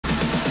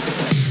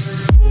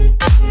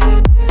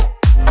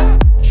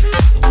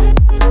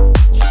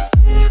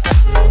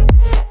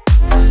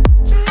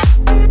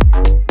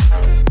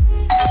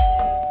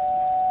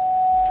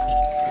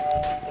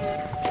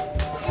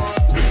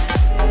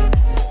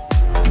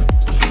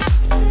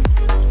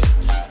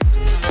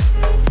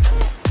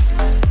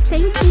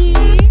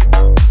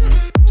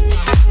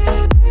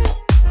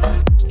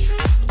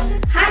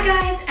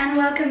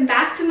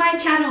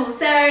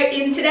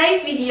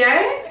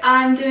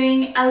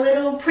doing a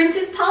little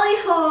Princess Polly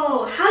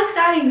haul. How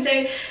exciting.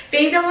 So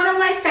these are one of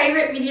my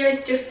favorite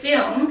videos to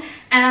film,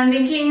 and I'm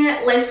thinking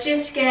let's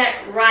just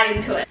get right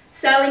into it.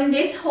 So in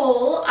this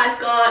haul, I've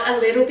got a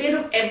little bit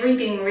of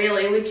everything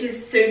really, which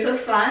is super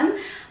fun.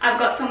 I've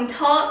got some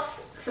tops,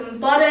 some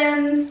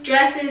bottoms,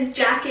 dresses,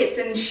 jackets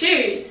and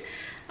shoes.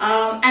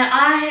 And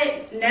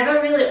I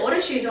never really order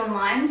shoes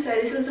online, so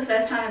this was the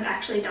first time I've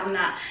actually done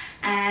that.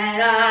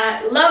 And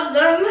I love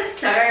them,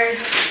 so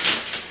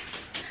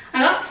I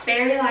got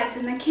fairy lights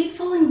and they keep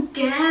falling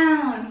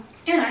down.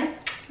 Anyway,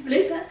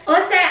 blooper.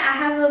 Also, I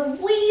have a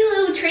wee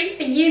little treat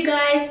for you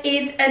guys.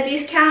 It's a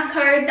discount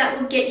code that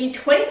will get you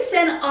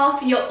 20%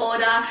 off your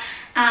order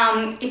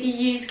if you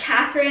use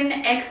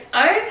Catherine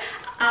XO.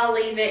 I'll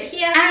leave it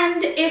here.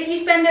 And if you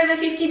spend over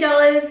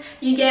 $50,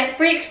 you get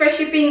free express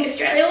shipping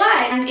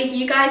Australia-wide. And if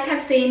you guys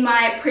have seen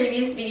my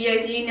previous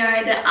videos, you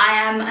know that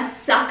I am a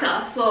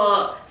sucker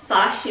for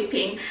fast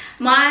shipping.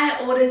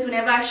 My orders,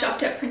 whenever I've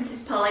shopped at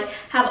Princess Polly,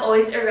 have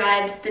always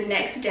arrived the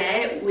next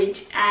day,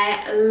 which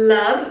I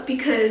love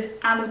because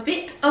I'm a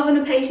bit of an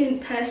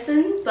impatient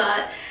person,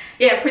 but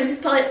yeah, Princess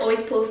Polly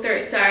always pulls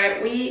through,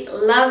 so we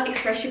love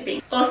express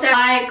shipping. Also,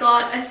 I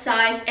got a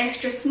size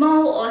extra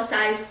small or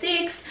size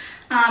 6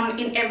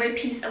 in every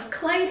piece of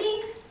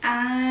clothing,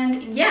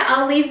 and yeah,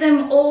 I'll leave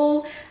them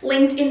all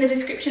linked in the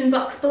description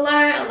box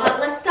below.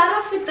 Let's start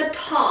off with the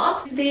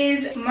top.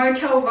 This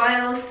Motel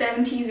Ryals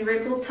 70s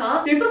ripple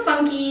top, super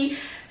funky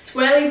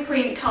swirly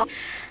print top,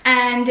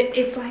 and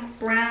it's like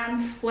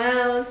brown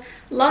swirls,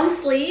 long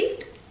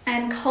sleeved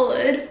and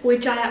collared,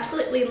 which I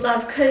absolutely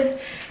love because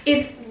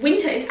it's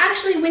winter. It's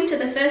actually winter,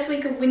 the first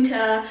week of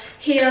winter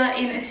here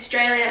in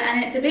Australia,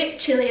 and it's a bit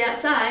chilly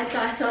outside, so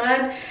I thought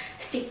I'd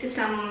stick to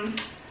some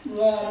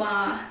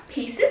warmer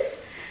pieces.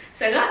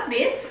 So I got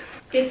this.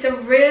 It's a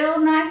real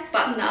nice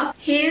button up.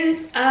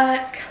 Here's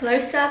a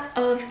close-up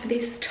of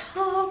this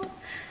top.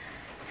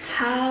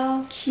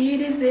 How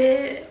cute is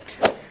it?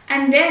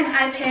 And then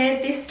I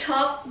paired this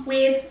top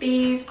with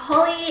these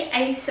Holly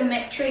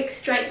Asymmetric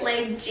straight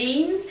leg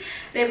jeans.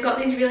 They've got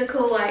this really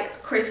cool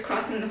like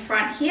crisscross in the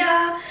front here,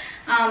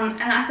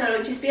 and I thought it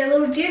would just be a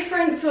little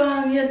different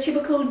from your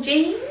typical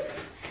jean.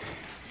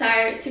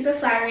 So super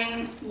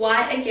flattering,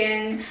 white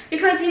again,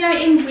 because you know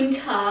in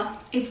winter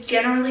it's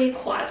generally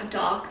quite a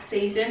dark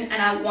season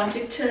and I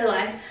wanted to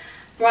like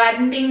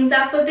brighten things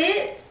up a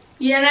bit,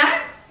 you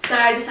know, so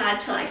I decided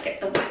to like get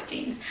the white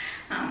jeans.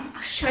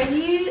 I'll show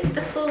you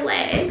the full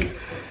leg.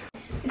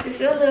 This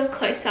is a little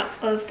close-up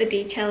of the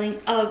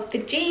detailing of the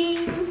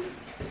jeans.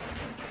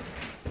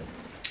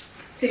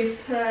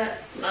 Super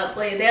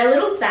lovely. They're a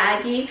little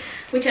baggy,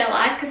 which I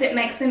like because it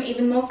makes them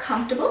even more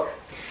comfortable.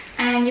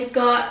 And they've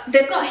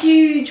got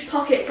huge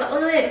pockets, like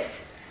look at this.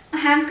 My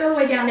hands go all the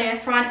way down there,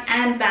 front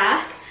and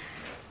back.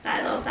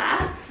 I love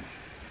that.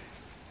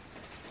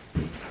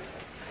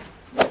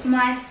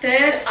 My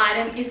third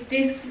item is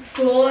this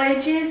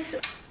gorgeous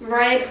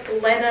red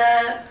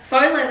leather,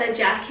 faux leather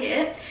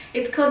jacket.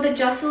 It's called the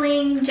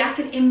Jocelyn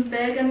Jacket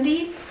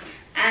Burgundy,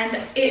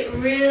 and it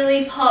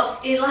really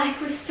pops. It like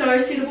was so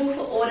suitable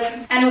for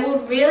autumn, and it will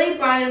really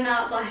brighten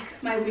up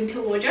like my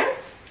winter wardrobe.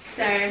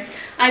 So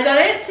I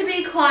got it to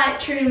be quite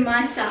true to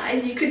my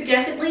size. You could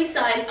definitely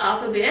size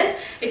up a bit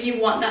if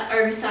you want that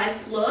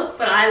oversized look,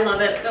 but I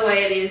love it the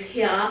way it is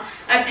here.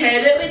 I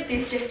paired it with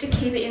this just to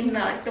keep it in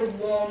like the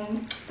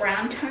warm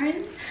brown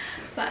tones,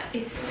 but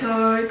it's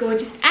so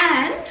gorgeous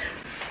and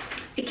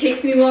it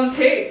keeps me warm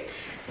too.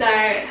 So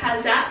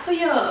how's that for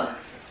your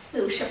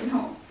little shopping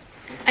haul?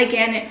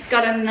 Again, it's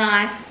got a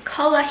nice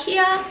collar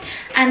here,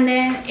 and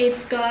then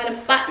it's got a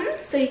button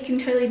so you can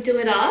totally do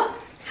it up.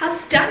 How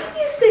stunning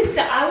is this?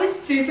 So I was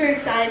super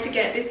excited to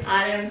get this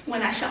item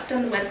when I shopped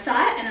on the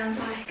website, and I was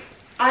like,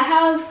 I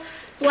have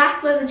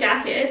black leather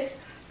jackets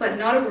but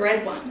not a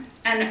red one,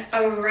 and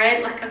a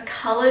red, like a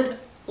coloured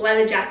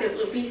leather jacket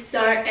would be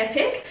so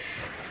epic.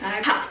 So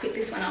I had to pick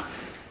this one up.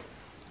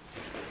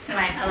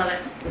 Anyway, I love it.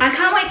 I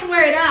can't wait to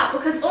wear it out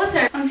because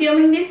also I'm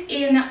filming this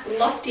in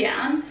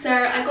lockdown, so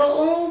I got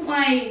all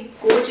my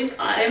gorgeous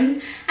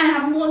items and I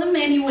haven't worn them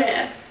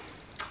anywhere.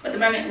 But the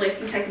moment it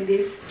lifts, I'm taking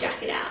this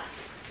jacket out.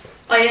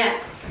 Oh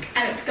yeah,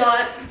 and it's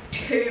got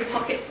 2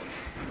 pockets.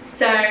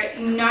 So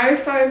no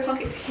faux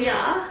pockets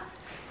here,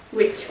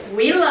 which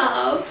we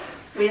love.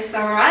 We're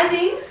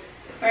thriving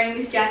wearing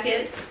this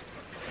jacket.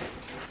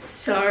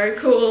 So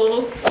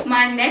cool.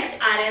 My next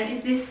item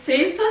is this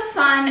super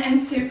fun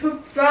and super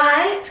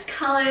bright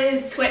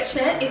coloured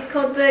sweatshirt. It's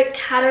called the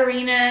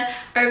Catarina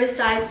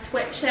Oversized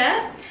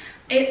Sweatshirt.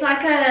 It's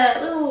like a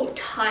little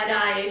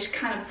tie-dye-ish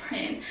kind of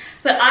print,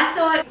 but I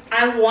thought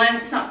I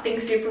want something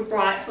super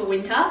bright for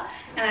winter,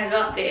 and I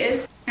got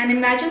this. And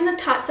imagine the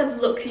types of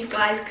looks you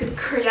guys could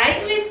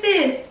create with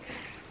this.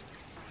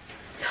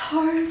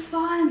 So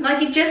fun.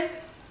 Like it just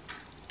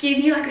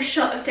gives you like a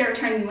shot of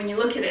serotonin when you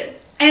look at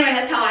it. Anyway,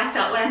 that's how I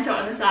felt when I saw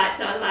it on the site,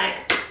 so I was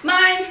like,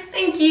 mine,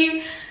 thank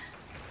you.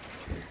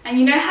 And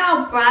you know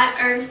how bright,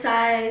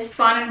 oversized,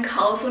 fun and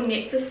colourful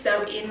knits are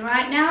so in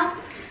right now?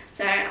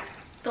 So I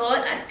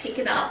thought I'd pick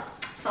it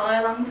up,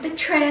 follow along with the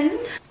trend.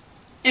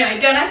 Anyway,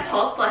 don't I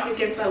pop like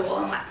against my wall?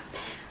 I'm like,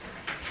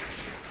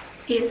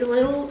 here's a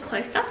little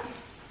close-up.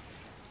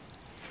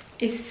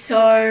 It's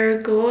so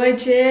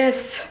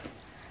gorgeous.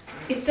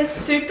 It's a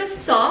super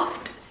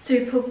soft,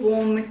 super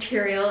warm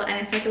material,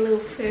 and it's like a little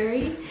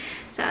furry.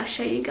 So I'll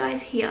show you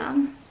guys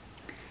here.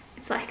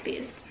 It's like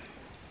this.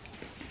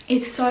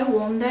 It's so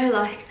warm though,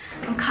 like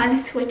I'm kind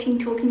of sweating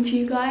talking to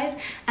you guys,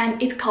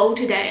 and it's cold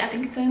today. I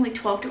think it's only like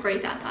 12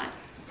 degrees outside,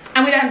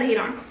 and we don't have the heat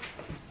on.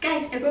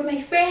 Guys, I brought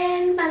my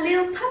friend, my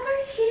little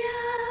pupper's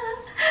here.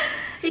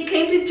 He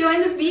came to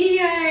join the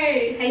video.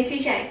 Hey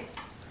Touche,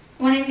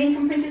 want anything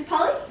from Princess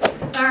Polly?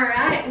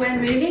 Alright, we're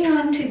moving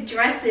on to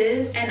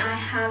dresses, and I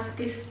have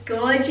this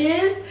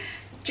gorgeous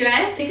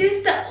dress. This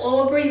is the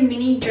Aubrey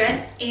mini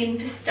dress in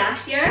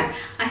Pistachio.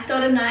 I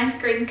thought a nice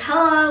green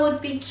color would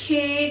be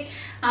cute.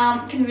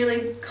 Can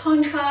really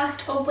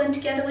contrast or blend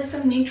together with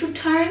some neutral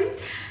tones,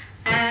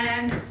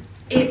 and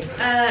it's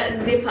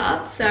a zip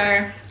up, so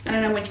I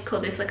don't know what you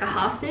call this, like a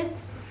half zip,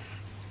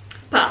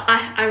 but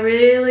I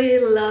really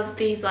love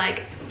these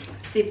like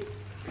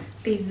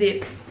these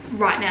zips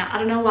right now. I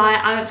don't know why,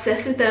 I'm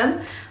obsessed with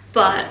them,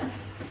 but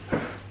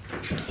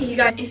here you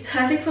go. It's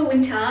perfect for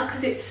winter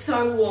because it's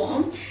so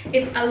warm.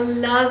 It's a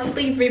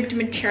lovely ribbed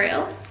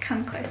material.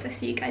 Come closer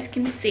so you guys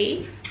can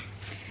see,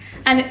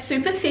 and it's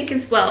super thick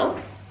as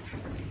well.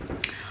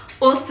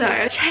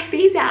 Also, check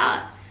these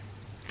out.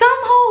 Thumb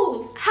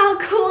holes! How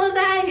cool are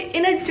they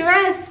in a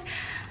dress?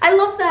 I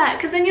love that,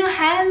 because then your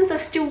hands are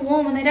still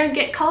warm and they don't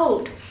get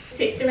cold. It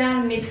sits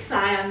around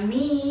mid-thigh on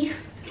me.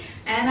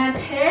 And I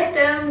paired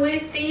them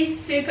with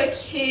these super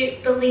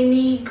cute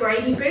Billini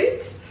Grady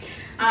boots,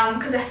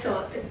 because I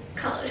thought the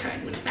colour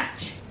tone would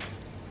match.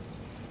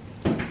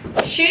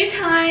 Shoe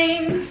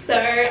time!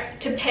 So,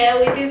 to pair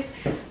with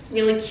this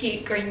really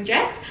cute green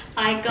dress,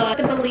 I got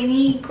the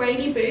Billini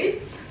Grady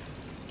boots.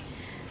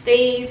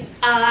 These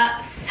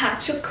are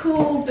such a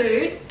cool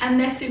boot, and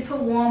they're super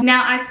warm.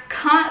 Now I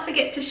can't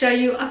forget to show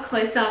you a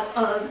close-up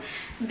of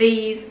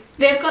these.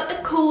 They've got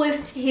the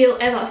coolest heel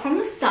ever from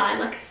the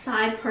side, like a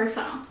side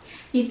profile.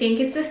 You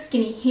think it's a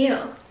skinny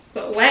heel,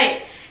 but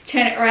wait,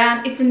 turn it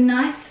around. It's a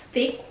nice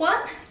thick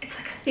one. It's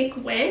like a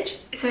thick wedge,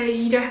 so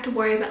you don't have to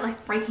worry about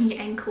like breaking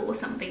your ankle or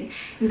something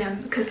in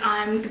them, because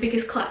I'm the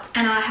biggest klutz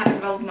and I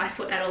haven't rolled my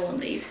foot at all on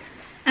these.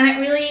 And it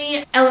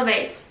really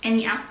elevates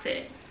any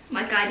outfit,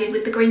 like I did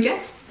with the green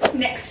dress.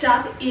 Next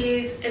up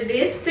is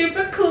this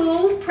super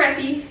cool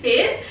preppy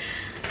fit,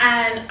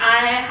 and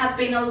I have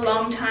been a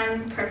long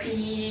time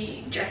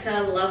preppy dresser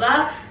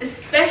lover,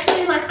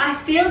 especially like I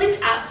feel this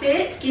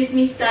outfit gives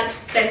me such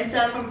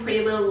Spencer from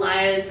Pretty Little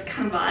Liars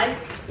kind of vibe.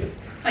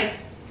 Like,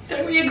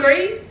 don't we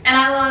agree? And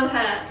I love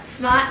her.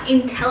 Smart,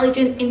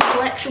 intelligent,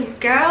 intellectual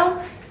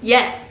girl.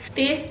 Yes.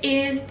 This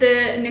is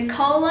the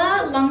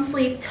Nicola Long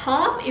Sleeve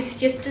top. It's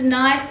just a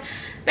nice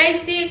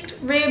basic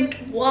ribbed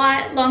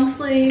white long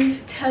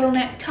sleeve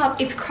turtleneck top.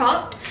 It's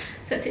cropped,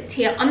 so it sits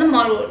here. On the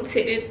model it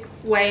sits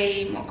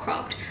way more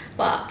cropped,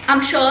 but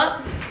I'm short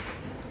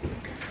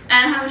and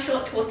I have a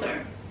short torso,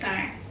 so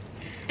anyway,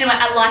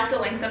 I like the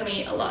length of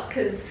me a lot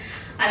because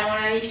I don't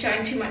want to be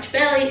showing too much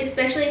belly,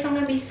 especially if I'm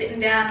going to be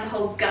sitting down. The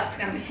whole gut's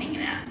going to be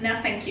hanging out.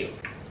 No thank you.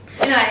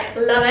 Anyway,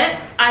 love it.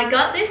 I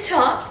got this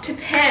top to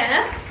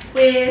pair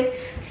with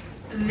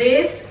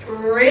this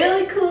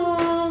really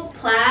cool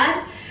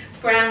plaid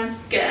brown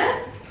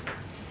skirt.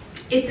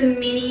 It's a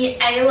mini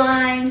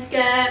A-line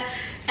skirt,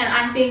 and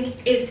I think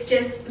it's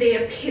just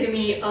the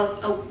epitome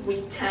of a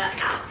winter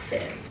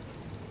outfit.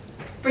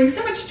 Brings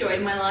so much joy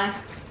in my life.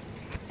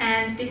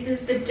 And this is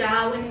the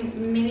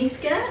Darwin mini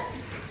skirt.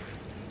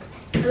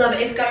 I love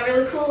it. It's got a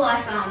really cool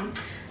like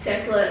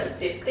circular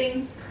zip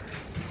thing.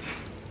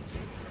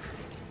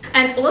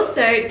 And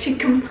also, to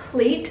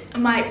complete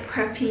my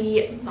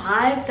preppy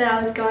vibe that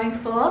I was going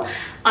for,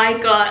 I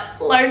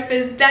got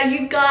loafers. Now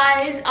you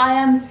guys, I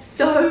am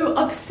so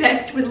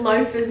obsessed with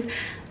loafers.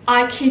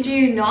 I kid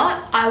you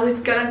not, I was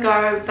gonna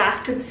go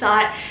back to the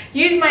site,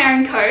 use my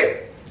own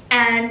code,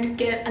 and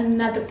get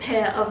another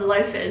pair of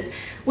loafers,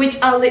 which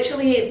are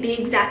literally the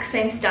exact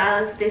same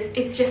style as this.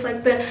 It's just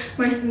like the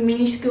most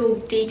minuscule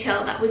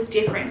detail that was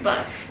different,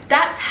 but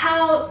that's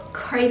how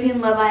crazy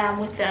in love I am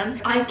with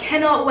them. I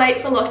cannot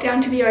wait for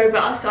lockdown to be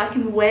over so I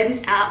can wear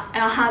this out,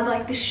 and I'll have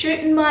like the shoot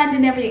in mind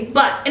and everything.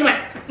 But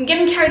anyway, I'm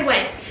getting carried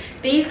away.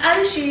 These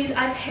are the shoes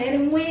I paired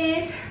them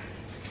with.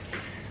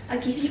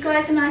 I'll give you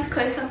guys a nice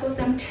close-up of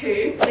them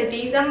too. So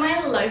these are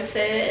my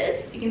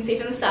loafers. You can see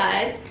from the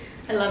side.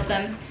 I love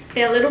them.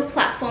 They're a little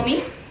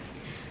platformy,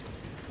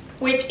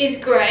 which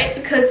is great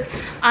because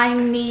I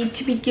need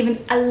to be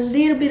given a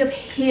little bit of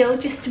heel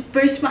just to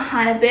boost my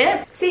height a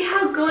bit. See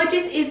how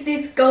gorgeous is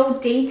this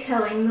gold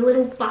detailing, the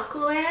little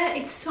buckle there?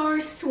 It's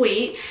so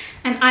sweet,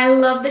 and I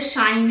love the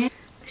shininess,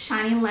 the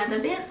shiny leather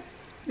bit.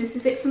 This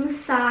is it from the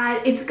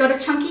side. It's got a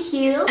chunky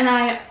heel, and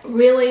I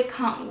really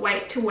can't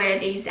wait to wear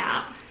these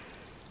out.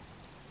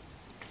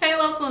 I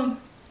love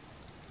them.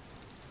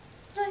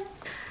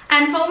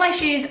 And for my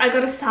shoes, I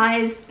got a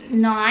size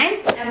 9.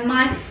 And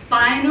my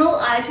final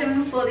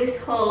item for this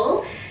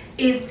haul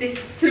is this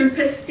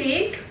super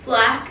sick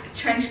black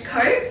trench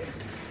coat.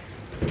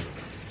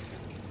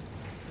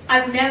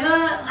 I've never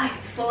like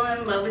fallen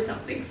in love with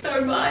something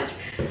so much.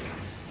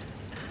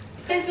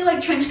 I feel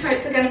like trench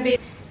coats are going to be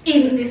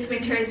in this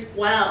winter as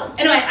well.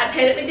 Anyway, I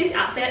paired it with this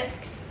outfit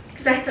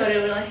because I thought it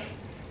would like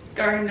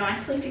go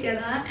nicely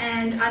together,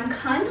 and I'm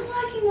kind of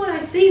liking what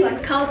I see.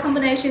 Like the color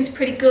combination is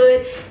pretty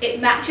good.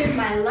 It matches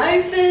my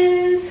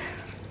loafers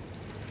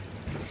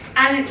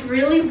and it's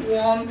really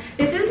warm.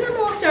 This is a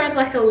more sort of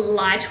like a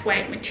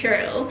lightweight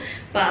material,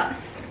 but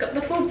it's got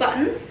the full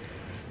buttons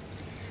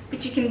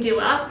which you can do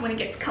up when it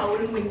gets cold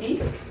and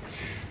windy,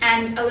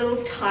 and a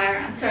little tie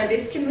around, so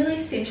this can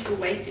really cinch the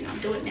waist in. I'll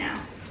do it now.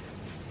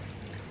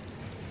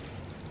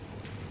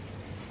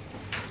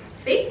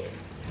 See?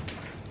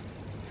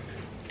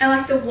 And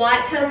like the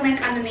white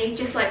turtleneck underneath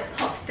just like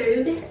pops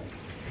through a bit,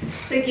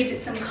 so it gives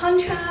it some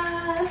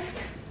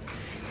contrast.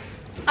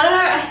 I don't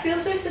know, I feel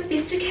so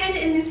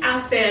sophisticated in this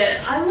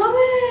outfit. I love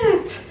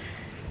it.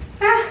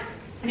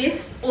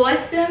 This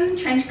awesome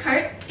trench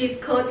coat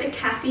is called the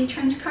Cassie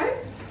trench coat.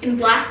 In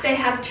black they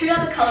have two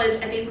other colors,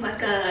 I think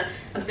like a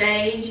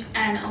beige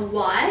and a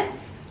white,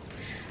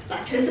 but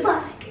I chose the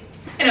black.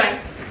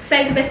 Anyway,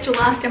 save the best till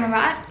last, am I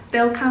right?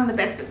 They were kind of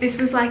the best, but this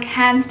was like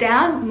hands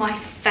down my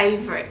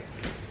favorite.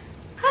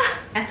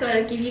 I thought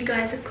I'd give you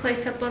guys a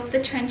close-up of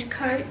the trench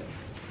coat.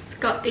 It's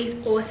got these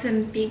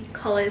awesome big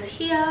collars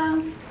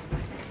here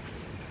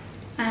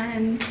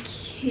and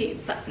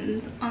cute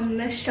buttons on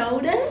the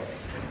shoulders.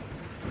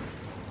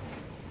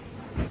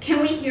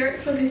 Can we hear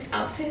it for this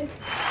outfit?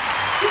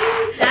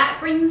 That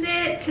brings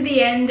it to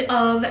the end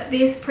of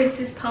this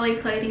Princess Polly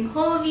clothing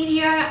haul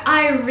video.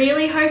 I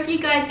really hope you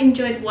guys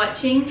enjoyed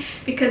watching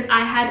because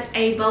I had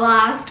a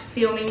blast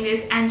filming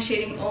this and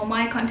shooting all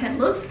my content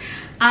looks,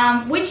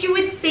 which you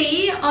would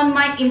see on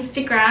my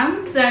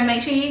Instagram, so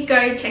make sure you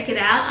go check it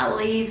out. I'll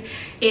leave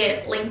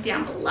it linked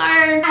down below,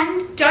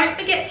 and don't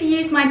forget to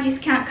use my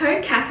discount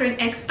code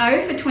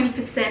CatherineXO for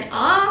 20%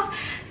 off.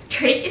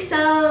 Treat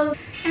yourselves,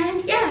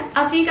 and yeah,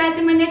 I'll see you guys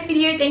in my next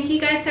video. Thank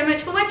you guys so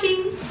much for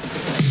watching.